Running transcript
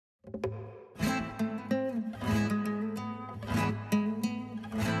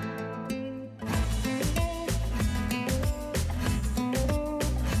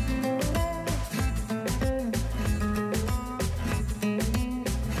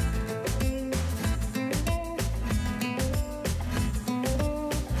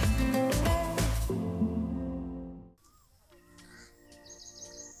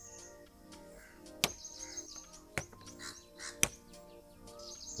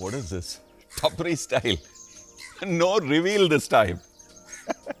What is this? Toppery style. No reveal this time.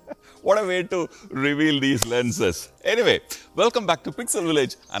 What a way to reveal these lenses. Anyway, welcome back to Pixel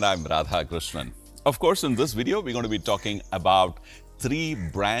Village and I'm Radha Krishnan. Of course, in this video, we're going to be talking about 3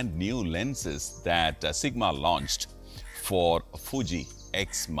 brand new lenses that Sigma launched for Fuji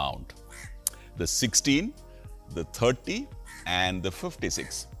X Mount. The 16, the 30 and the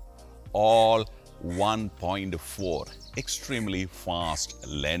 56. All 1.4 extremely fast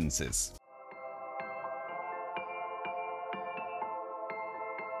lenses.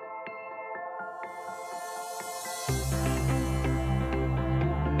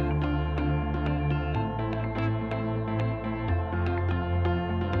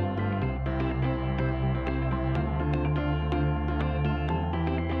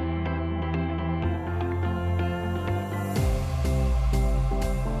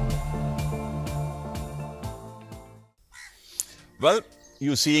 Well,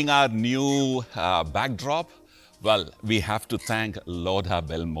 you're seeing our new backdrop. Well, we have to thank Lodha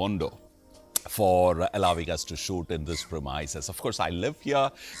Belmondo for allowing us to shoot in this premises. Of course, I live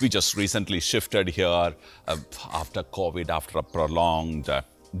here. We just recently shifted here after COVID, after a prolonged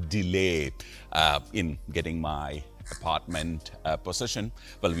delay in getting my apartment possession.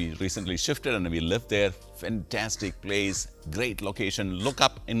 Well, we recently shifted and we live there. Fantastic place, great location. Look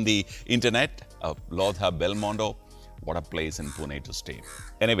up in the internet, Lodha Belmondo. What a place in Pune to stay.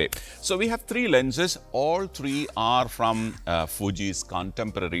 Anyway, so we have 3 lenses. All 3 are from Fuji's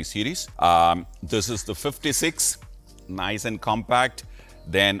contemporary series. This is the 56, nice and compact.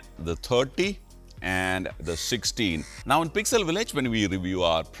 Then the 30 and the 16. Now in Pixel Village, when we review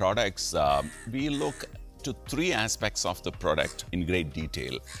our products, we look to 3 aspects of the product in great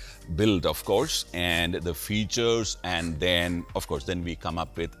detail. Build, of course, and the features, and then, of course, then we come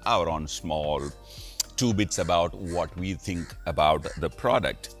up with our own small 2 bits about what we think about the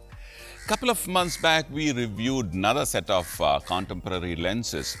product. A couple of months back, we reviewed another set of contemporary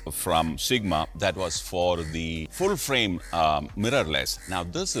lenses from Sigma that was for the full frame mirrorless. Now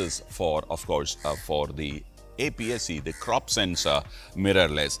this is for, of course, for the APS-C, the crop sensor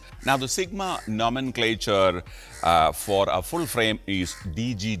mirrorless. Now the Sigma nomenclature for a full frame is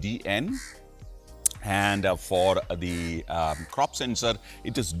DGDN. And for the crop sensor,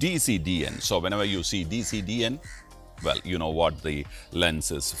 it is DCDN. So whenever you see DCDN, well, you know what the lens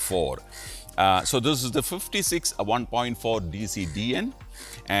is for. So this is the 56 1.4 DCDN.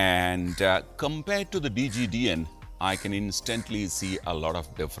 And compared to the DGDN, I can instantly see a lot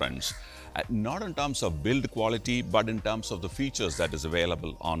of difference. Not in terms of build quality, but in terms of the features that is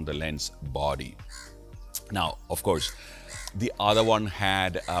available on the lens body. Now, of course, the other one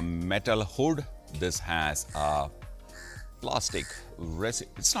had a metal hood. This has a plastic resin.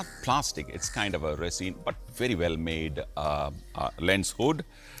 It's not plastic, it's kind of a resin, but very well made lens hood.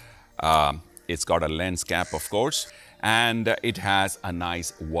 It's got a lens cap, of course, and it has a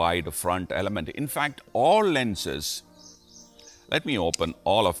nice wide front element. In fact, all lenses, let me open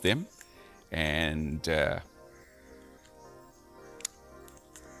all of them, and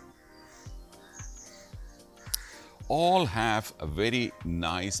all have a very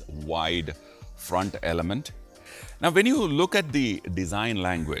nice wide front element. Now, when you look at the design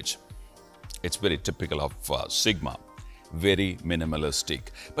language, it's very typical of Sigma, very minimalistic.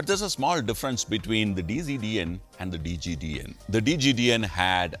 But there's a small difference between the DCDN and the DGDN. The DGDN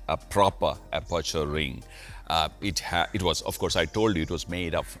had a proper aperture ring. It was, of course, I told you, it was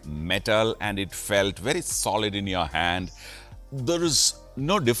made of metal and it felt very solid in your hand. There is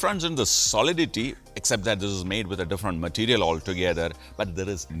no difference in the solidity, except that this is made with a different material altogether, but there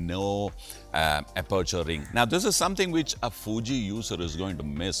is no aperture ring. Now, this is something which a Fuji user is going to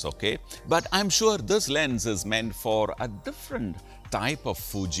miss, okay? But I'm sure this lens is meant for a different type of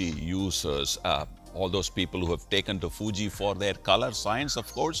Fuji users. All those people who have taken to Fuji for their color science, of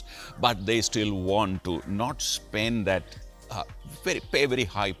course, but they still want to not spend that pay very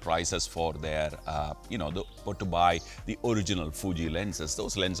high prices for their, to buy the original Fuji lenses.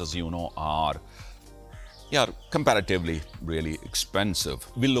 Those lenses, you know, are comparatively really expensive.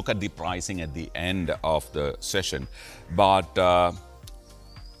 We'll look at the pricing at the end of the session, but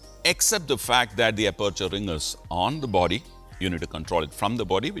except the fact that the aperture ring is on the body, you need to control it from the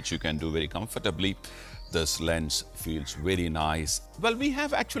body, which you can do very comfortably. This lens feels very nice. Well, we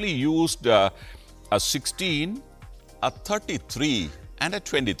have actually used a 16, a 33 and a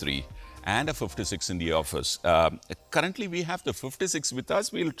 23 and a 56 in the office. Currently, we have the 56 with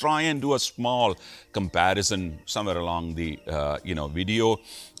us. We'll try and do a small comparison somewhere along the video,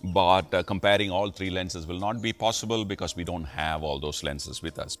 but comparing all three lenses will not be possible because we don't have all those lenses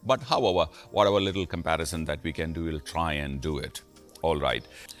with us. But however, whatever little comparison that we can do, we'll try and do it. All right.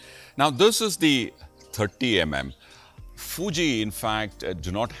 Now this is the 30 mm. Fuji, in fact,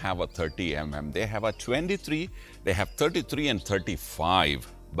 do not have a 30 mm. They have a 23, they have 33 and 35.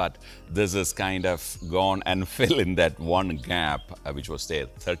 But this is kind of gone and fill in that one gap, which was there,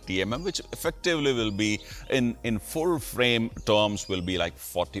 30 mm, which effectively will be in full frame terms will be like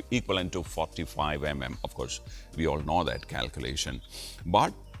 40, equivalent to 45 mm. Of course, we all know that calculation.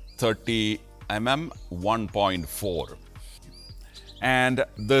 But 30 mm, 1.4. And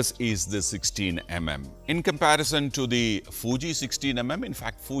this is the 16 mm. In comparison to the Fuji 16 mm, in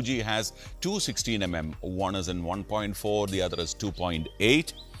fact, Fuji has two 16 mm. One is in 1.4, the other is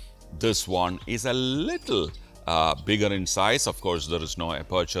 2.8. This one is a little bigger in size. Of course, there is no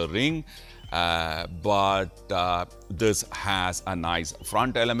aperture ring, but this has a nice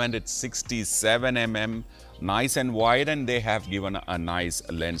front element. It's 67 mm, nice and wide, and they have given a nice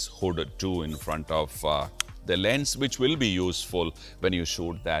lens hood too in front of the lens, which will be useful when you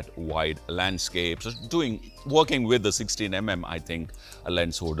shoot that wide landscape. So working with the 16 mm, I think a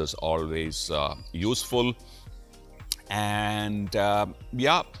lens hood is always useful. And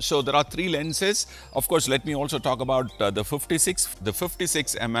yeah, so there are three lenses. Of course, let me also talk about the 56. The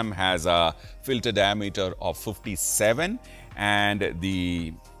 56 mm has a filter diameter of 57, and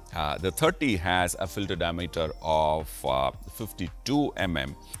the 30 has a filter diameter of 52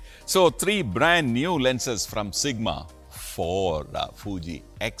 mm. So three brand new lenses from Sigma for Fuji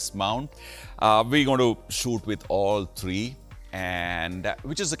X Mount. We're going to shoot with all three. And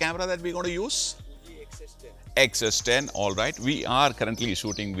which is the camera that we're going to use? XS10, all right. We are currently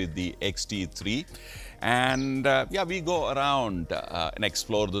shooting with the XT3, and yeah, we go around and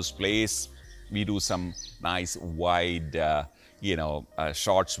explore this place. We do some nice wide,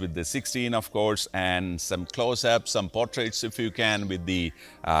 shots with the 16, of course, and some close-ups, some portraits if you can with the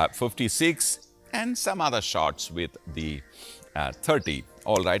 56, and some other shots with the 30.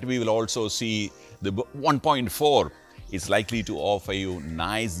 All right. We will also see the 1.4 is likely to offer you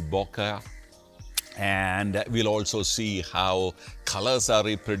nice bokeh. And we'll also see how colors are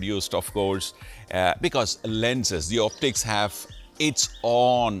reproduced, of course, because lenses, the optics have its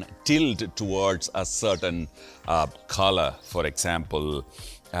own tilt towards a certain color. For example,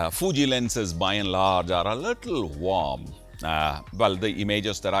 Fuji lenses by and large are a little warm. Well, the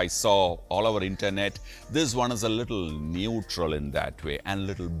images that I saw all over internet, this one is a little neutral in that way and a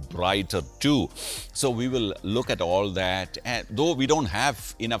little brighter too. So we will look at all that, and though we don't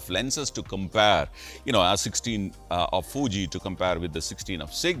have enough lenses to compare, a 16 of Fuji to compare with the 16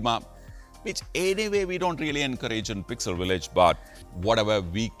 of Sigma, which anyway we don't really encourage in Pixel Viilage, but whatever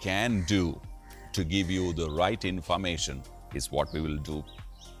we can do to give you the right information is what we will do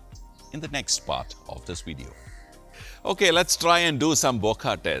in the next part of this video. Okay, let's try and do some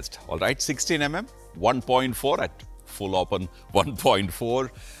bokeh test. All right, 16 mm, 1.4 at full open 1.4.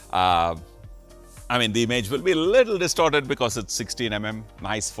 I mean, the image will be a little distorted because it's 16 mm,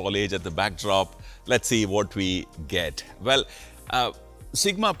 nice foliage at the backdrop. Let's see what we get. Well,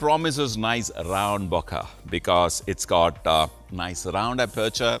 Sigma promises nice round bokeh because it's got nice round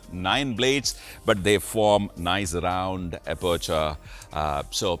aperture, 9 blades, but they form nice round aperture.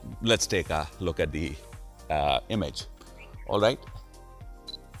 So let's take a look at the image. All right,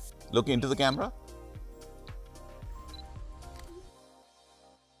 look into the camera.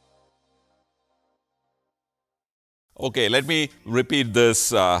 Okay, let me repeat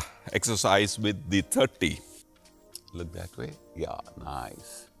this exercise with the 30. Look that way. Yeah,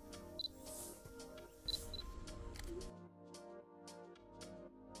 nice.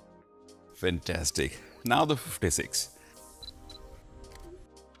 Fantastic. Now the 56.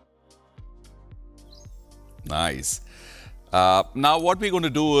 Nice. Now what we're going to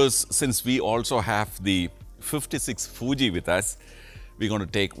do is, since we also have the 56 Fuji with us, we're going to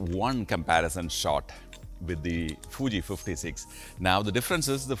take one comparison shot with the Fuji 56. Now the difference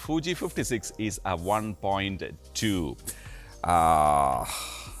is the Fuji 56 is a 1.2.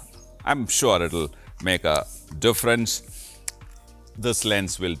 I'm sure it'll make a difference. This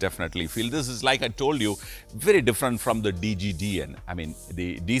lens will definitely feel. This is, like I told you, very different from the DG-DN. I mean,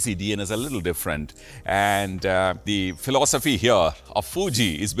 the DC-DN is a little different, and the philosophy here of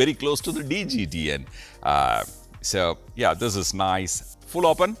Fuji is very close to the DG-DN. So yeah, this is nice. Full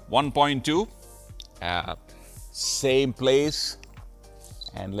open 1.2, same place,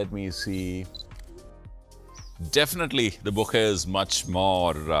 and let me see. Definitely the bokeh is much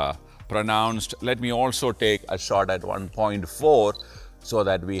more pronounced. Let me also take a shot at 1.4 so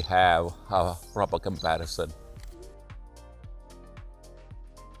that we have a proper comparison.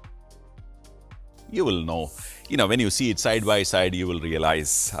 You will know, when you see it side by side, you will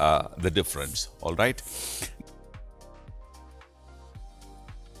realize the difference. All right.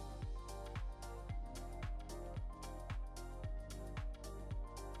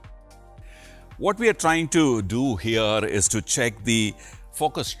 What we are trying to do here is to check the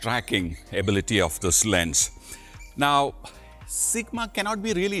focus tracking ability of this lens. Now, Sigma cannot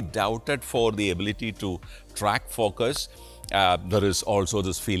be really doubted for the ability to track focus. There is also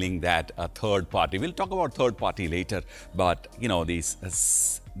this feeling that a third party, we'll talk about third party later, but you know,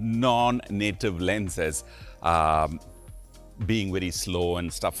 these non-native lenses being very slow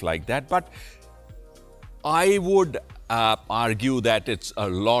and stuff like that. But I would argue that it's a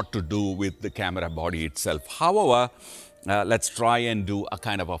lot to do with the camera body itself. However, let's try and do a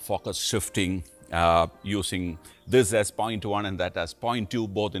kind of a focus shifting using this as 0.1 and that as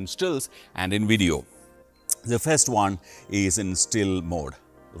 0.2, both in stills and in video. The first one is in still mode,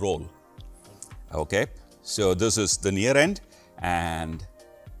 roll. Okay, so this is the near end and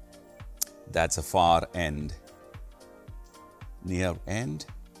that's a far end, near end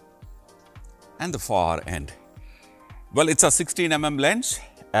and the far end. Well, it's a 16 mm lens,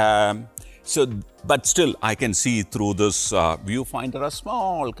 but still I can see through this viewfinder a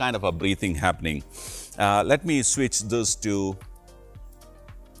small kind of a breathing happening. Let me switch this to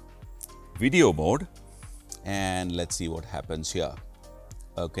video mode and let's see what happens here.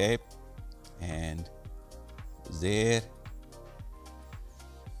 Okay, and there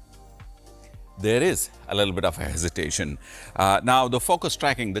is a little bit of a hesitation. Now the focus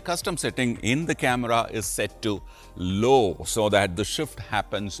tracking, the custom setting in the camera is set to low so that the shift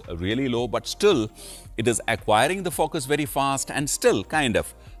happens really low, but still it is acquiring the focus very fast and still kind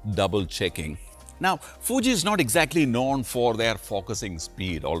of double checking. Now, Fuji is not exactly known for their focusing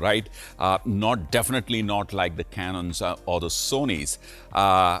speed, all right? Definitely not like the Canons or the Sonys.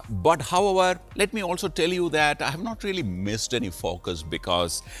 But however, let me also tell you that I have not really missed any focus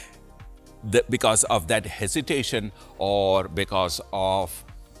because of that hesitation or because of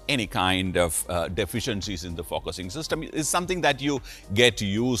any kind of deficiencies in the focusing system. Is something that you get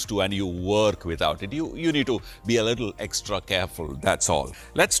used to and you work without it. You need to be a little extra careful, that's all.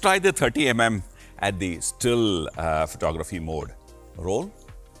 Let's try the 30 mm at the still photography mode. Roll.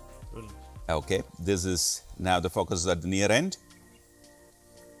 Okay, this is now the focus is at the near end.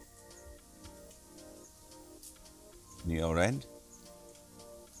 Near end.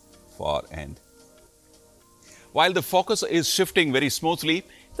 Far end. While the focus is shifting very smoothly,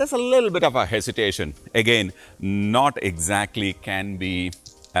 there's a little bit of a hesitation. Again, not exactly can be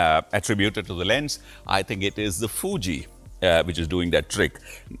attributed to the lens. I think it is the Fuji which is doing that trick.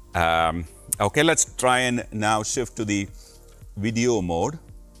 Okay, let's try and now shift to the video mode.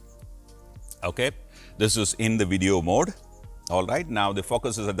 Okay, this is in the video mode. All right, now the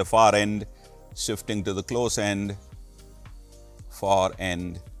focus is at the far end, shifting to the close end, far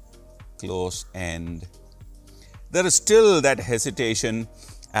end, close end. There is still that hesitation.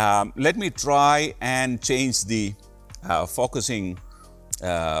 Let me try and change the focusing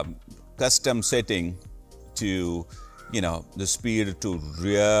custom setting to, you know, the speed to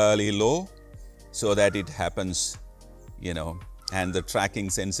really low so that it happens, you know, and the tracking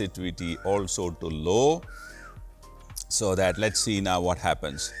sensitivity also to low so that let's see now what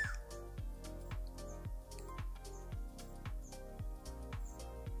happens.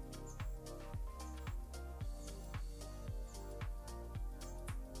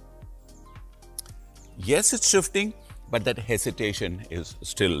 Yes, it's shifting, but that hesitation is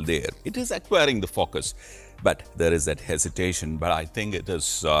still there. It is acquiring the focus, but there is that hesitation. But I think it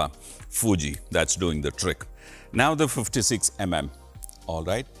is Fuji that's doing the trick. Now the 56 mm. All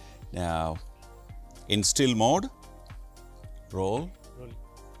right. Now in still mode, roll.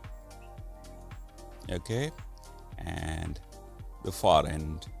 Okay. And the far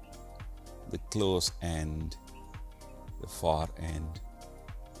end, the close end, the far end,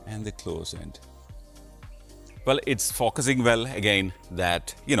 and the close end. Well, it's focusing well. Again,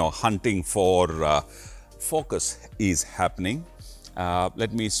 that, you know, hunting for focus is happening.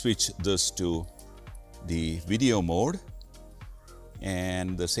 Let me switch this to the video mode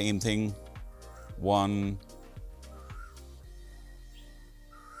and the same thing. One,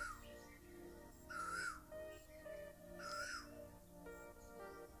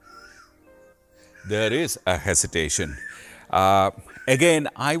 there is a hesitation. Again,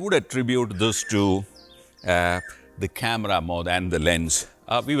 I would attribute this to the camera more than the lens.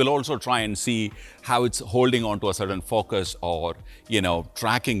 We will also try and see how it's holding on to a certain focus or, you know,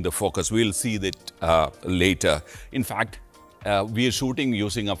 tracking the focus. We'll see that later. In fact, we are shooting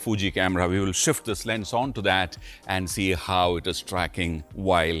using a Fuji camera. We will shift this lens onto that and see how it is tracking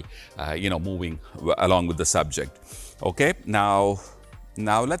while, you know, moving along with the subject. Okay, now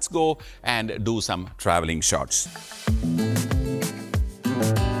let's go and do some traveling shots.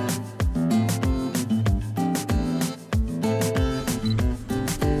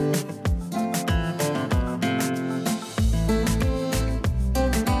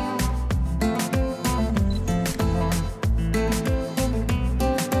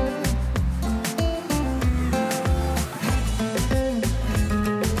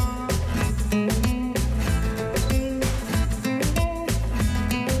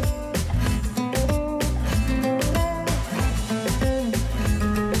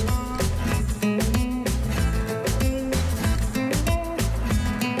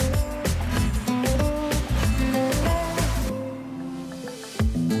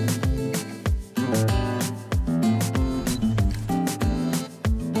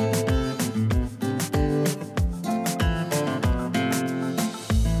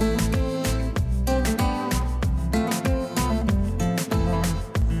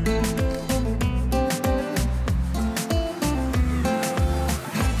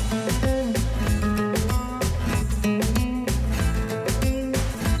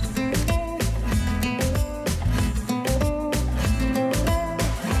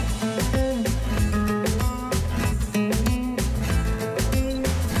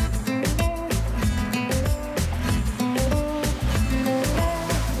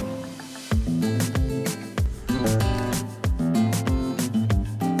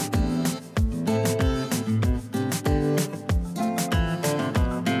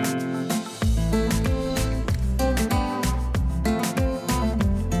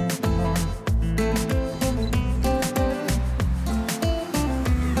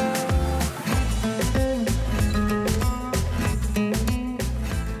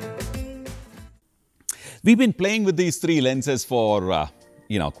 We've been playing with these three lenses for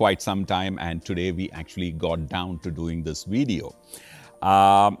quite some time, and today we actually got down to doing this video.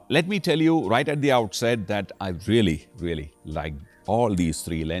 Let me tell you right at the outset that I really like all these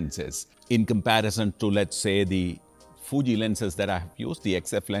three lenses in comparison to, let's say, the Fuji lenses that I have used, the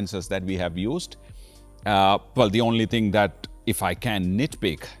XF lenses that we have used. Well, the only thing that, if I can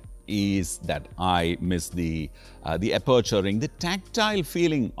nitpick, is that I miss the aperture ring, the tactile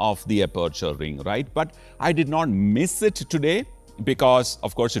feeling of the aperture ring, right? But I did not miss it today because,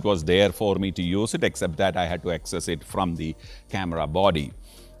 of course, it was there for me to use it, except that I had to access it from the camera body.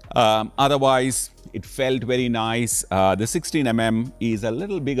 Otherwise, it felt very nice. The 16mm is a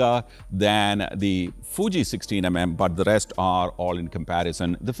little bigger than the Fuji 16mm, but the rest are all in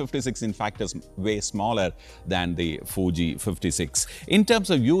comparison. The 56, in fact, is way smaller than the Fuji 56. In terms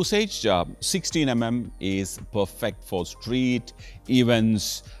of usage, 16mm is perfect for street,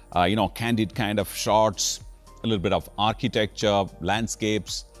 events, candid kind of shots, a little bit of architecture,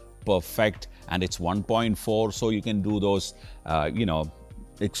 landscapes, perfect. And it's 1.4, so you can do those,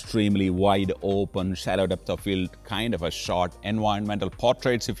 extremely wide open, shallow depth of field kind of a shot, environmental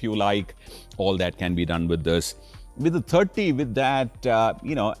portraits if you like. All that can be done with this. With the 30, with that,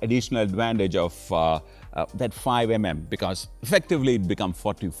 additional advantage of that 5mm, because effectively it becomes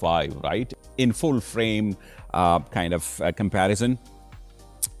 45, right? In full frame kind of comparison,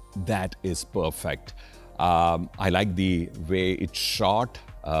 that is perfect. I like the way it's shot.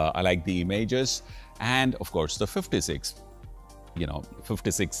 I like the images. And of course, the 56.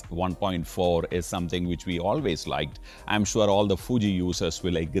 56 1.4 is something which we always liked. I'm sure all the Fuji users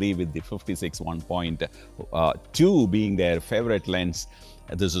will agree with the 56 1.2 being their favorite lens.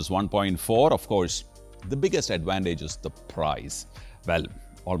 This is 1.4. Of course, the biggest advantage is the price. Well,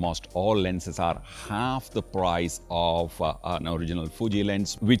 almost all lenses are half the price of an original Fuji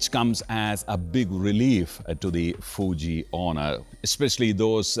lens, which comes as a big relief to the Fuji owner, especially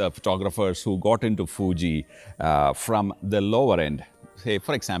those photographers who got into Fuji from the lower end. Say,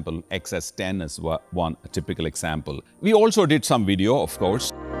 for example, XS10 is one typical example. We also did some video, of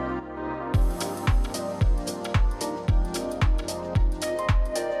course.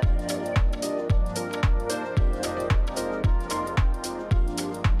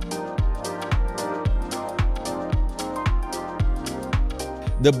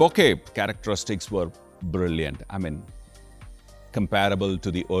 The bokeh characteristics were brilliant. I mean, comparable to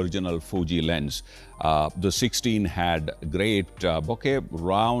the original Fuji lens. The 16 had great bokeh,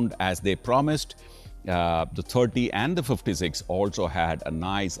 round as they promised. The 30 and the 56 also had a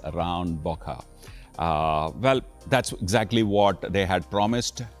nice round bokeh. Well, that's exactly what they had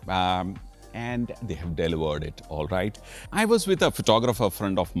promised. And they have delivered it, all right. I was with a photographer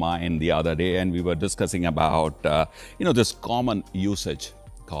friend of mine the other day, and we were discussing about, this common usage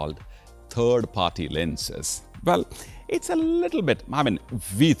called third-party lenses. Well, it's a little bit,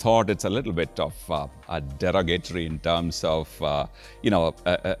 we thought it's a little bit of a derogatory in terms of,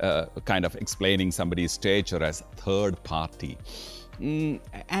 kind of explaining somebody's stature as third-party.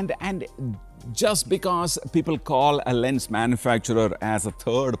 And just because people call a lens manufacturer as a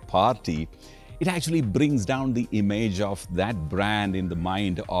third party, it actually brings down the image of that brand in the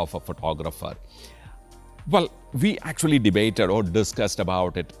mind of a photographer. Well, we actually debated or discussed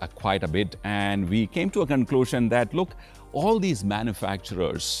about it quite a bit, and we came to a conclusion that, look, all these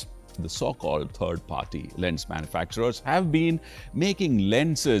manufacturers, the so-called third-party lens manufacturers, have been making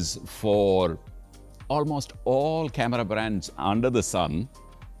lenses for almost all camera brands under the sun,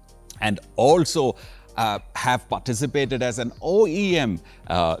 and also have participated as an OEM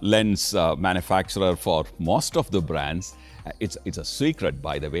lens manufacturer for most of the brands. It's a secret,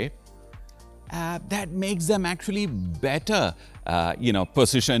 by the way. That makes them actually better,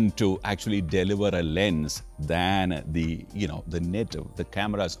 positioned to actually deliver a lens than the native, the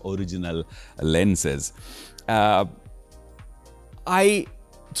camera's original lenses.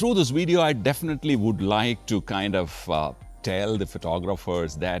 Through this video, I definitely would like to kind of tell the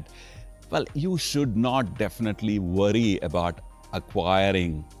photographers that, well, you should not definitely worry about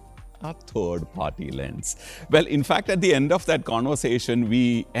acquiring a third-party lens. Well, in fact, at the end of that conversation,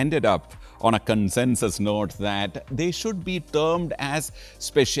 we ended up on a consensus note that they should be termed as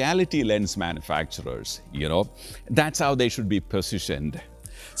specialty lens manufacturers. That's how they should be positioned.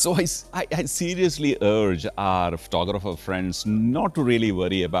 So I seriously urge our photographer friends not to really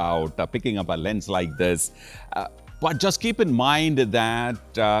worry about picking up a lens like this. But just keep in mind that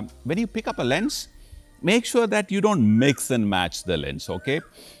when you pick up a lens, make sure that you don't mix and match the lens, okay?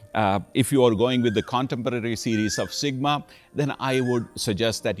 If you are going with the contemporary series of Sigma, then I would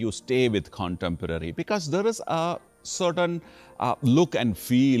suggest that you stay with contemporary, because there is a certain look and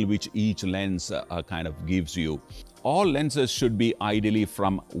feel which each lens kind of gives you. All lenses should be ideally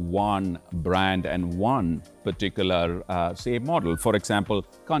from one brand and one particular, say, model. For example,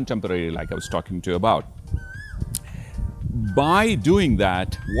 contemporary, like I was talking to you about. By doing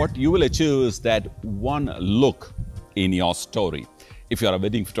that, what you will achieve is that one look in your story. If you're a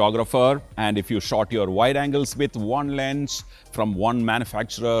wedding photographer and if you shot your wide angles with one lens from one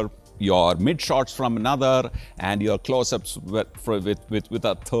manufacturer, your mid shots from another, and your close-ups with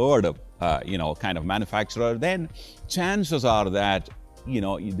a third, kind of manufacturer, then chances are that,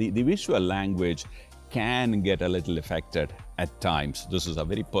 the visual language can get a little affected at times. This is a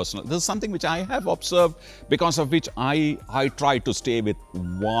very personal, this is something which I have observed, because of which I try to stay with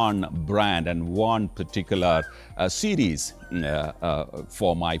one brand and one particular series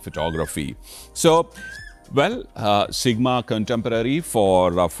for my photography. So, well, Sigma Contemporary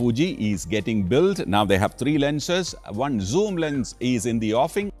for Fuji is getting built. Now they have 3 lenses. One zoom lens is in the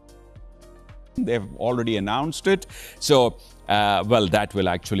offing. They've already announced it. So, well, that will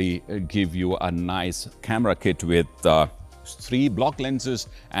actually give you a nice camera kit with 3 block lenses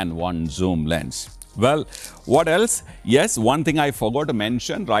and 1 zoom lens. Well, what else? Yes, one thing I forgot to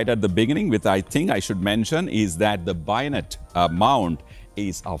mention right at the beginning, which I think I should mention, is that the bayonet mount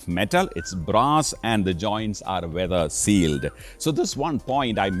is of metal, it's brass, and the joints are weather sealed. So this one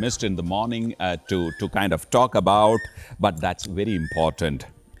point I missed in the morning to kind of talk about, but that's very important.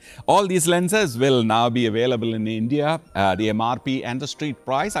 All these lenses will now be available in India. The MRP and the street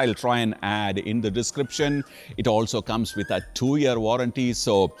price I'll try and add in the description. It also comes with a 2-year warranty,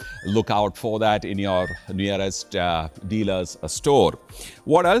 so look out for that in your nearest dealer's store.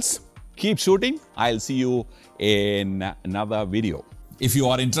 What else? Keep shooting. I'll see you in another video. If you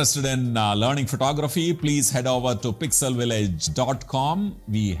are interested in learning photography, please head over to pixelvillage.com.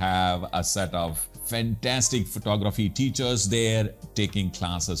 We have a set of fantastic photography teachers there taking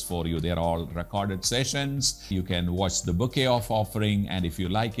classes for you. They're all recorded sessions. You can watch the bouquet of offering, and if you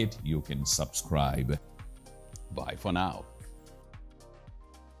like it, you can subscribe. Bye for now.